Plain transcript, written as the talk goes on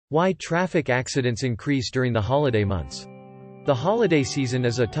Why traffic accidents increase during the holiday months. The holiday season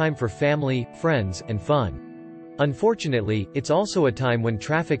is a time for family, friends, and fun. Unfortunately, it's also a time when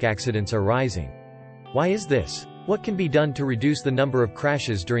traffic accidents are rising. Why is this? What can be done to reduce the number of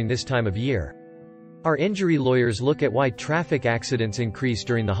crashes during this time of year? Our injury lawyers look at why traffic accidents increase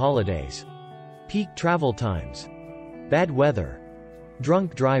during the holidays. Peak travel times. Bad weather.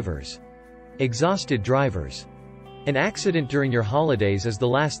 Drunk drivers. Exhausted drivers. An accident during your holidays is the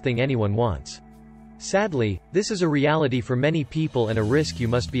last thing anyone wants. Sadly, this is a reality for many people and a risk you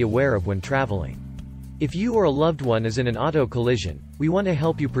must be aware of when traveling. If you or a loved one is in an auto collision, we want to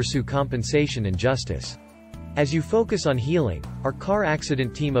help you pursue compensation and justice. As you focus on healing, our car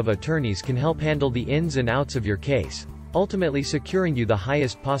accident team of attorneys can help handle the ins and outs of your case, ultimately securing you the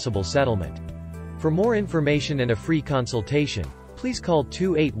highest possible settlement. For more information and a free consultation, please call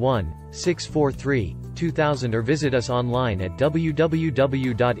 281-643-2000 or visit us online at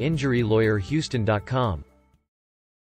www.injurylawyerhouston.com.